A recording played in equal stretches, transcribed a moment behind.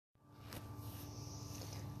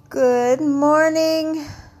Good morning,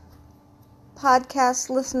 podcast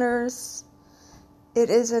listeners. It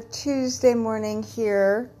is a Tuesday morning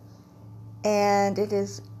here, and it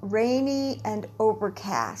is rainy and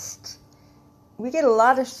overcast. We get a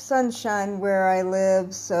lot of sunshine where I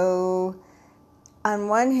live, so on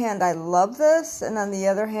one hand I love this, and on the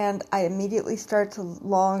other hand I immediately start to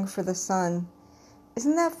long for the sun.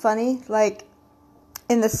 Isn't that funny? Like,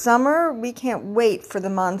 in the summer, we can't wait for the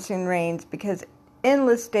monsoon rains because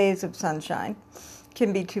endless days of sunshine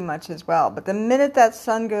can be too much as well. But the minute that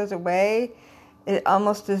sun goes away, it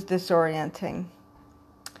almost is disorienting.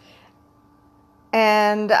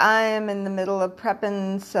 And I am in the middle of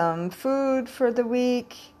prepping some food for the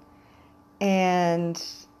week. And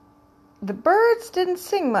the birds didn't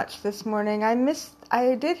sing much this morning.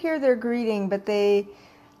 I did hear their greeting, but they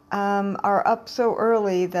are up so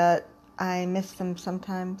early that I miss them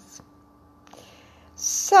sometimes.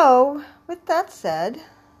 So, with that said,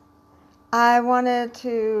 I wanted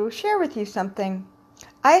to share with you something.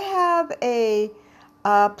 I have a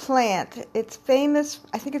plant. It's famous.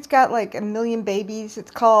 I think it's got like 1 million babies, it's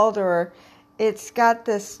called, or it's got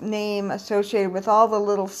this name associated with all the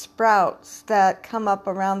little sprouts that come up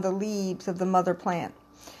around the leaves of the mother plant.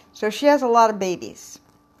 So she has a lot of babies.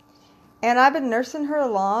 And I've been nursing her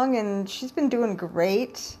along, and she's been doing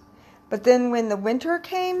great. But then when the winter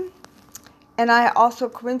came, and I also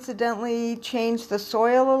coincidentally changed the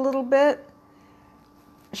soil a little bit,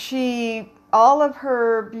 all of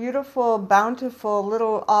her beautiful, bountiful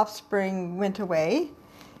little offspring went away,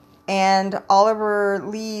 and all of her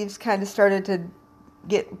leaves kind of started to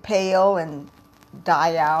get pale and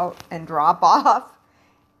die out and drop off.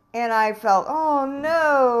 And I felt, oh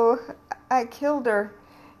no, I killed her.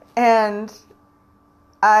 And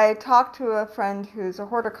I talked to a friend who's a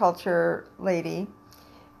horticulture lady,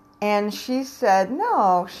 and she said,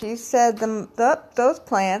 no, she said those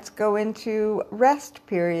plants go into rest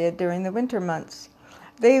period during the winter months.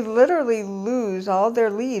 They literally lose all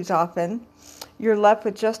their leaves often. You're left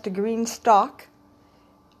with just a green stalk,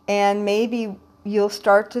 and maybe you'll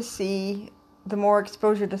start to see, the more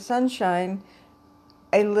exposure to sunshine,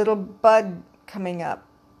 a little bud coming up.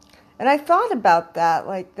 And I thought about that,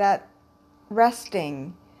 like that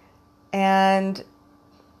resting and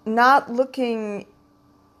not looking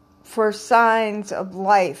for signs of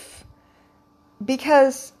life,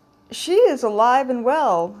 because she is alive and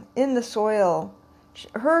well in the soil.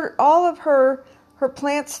 All of her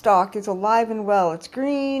plant stock is alive and well. It's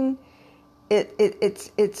green.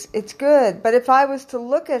 It's good. But if I was to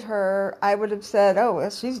look at her, I would have said, oh,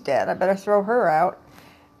 well, she's dead. I better throw her out.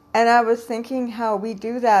 And I was thinking how we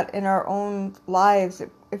do that in our own lives.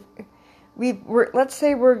 Let's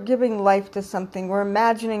say we're giving life to something. We're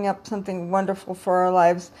imagining up something wonderful for our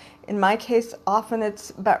lives. In my case, often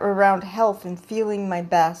it's around health and feeling my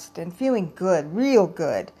best and feeling good, real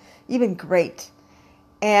good, even great.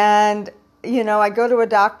 And, I go to a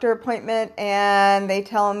doctor appointment and they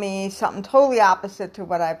tell me something totally opposite to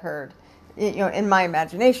what I've heard, in my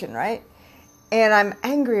imagination, right? And I'm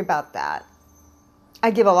angry about that. I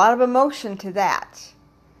give a lot of emotion to that.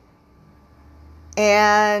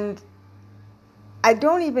 And I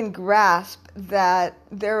don't even grasp that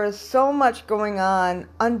there is so much going on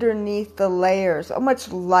underneath the layers, so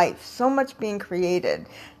much life, so much being created,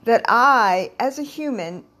 that I, as a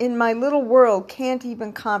human, in my little world, can't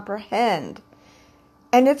even comprehend.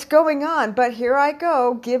 And it's going on, but here I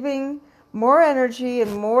go, giving more energy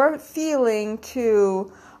and more feeling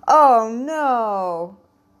to, oh no,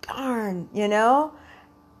 darn,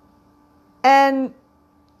 And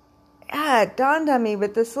it dawned on me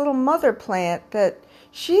with this little mother plant that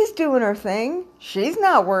she's doing her thing. She's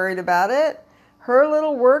not worried about it. Her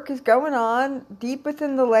little work is going on deep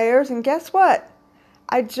within the layers. And guess what?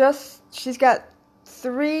 She's got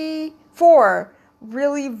 4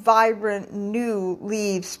 really vibrant new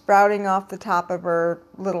leaves sprouting off the top of her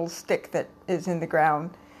little stick that is in the ground.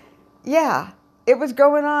 Yeah, it was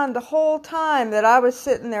going on the whole time that I was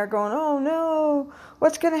sitting there going, oh no,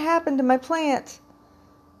 what's going to happen to my plant?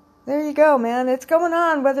 There you go, man. It's going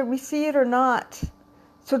on whether we see it or not.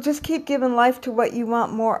 So just keep giving life to what you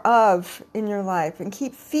want more of in your life, and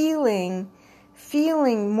keep feeling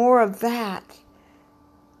more of that.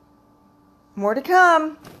 More to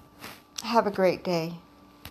come. Have a great day.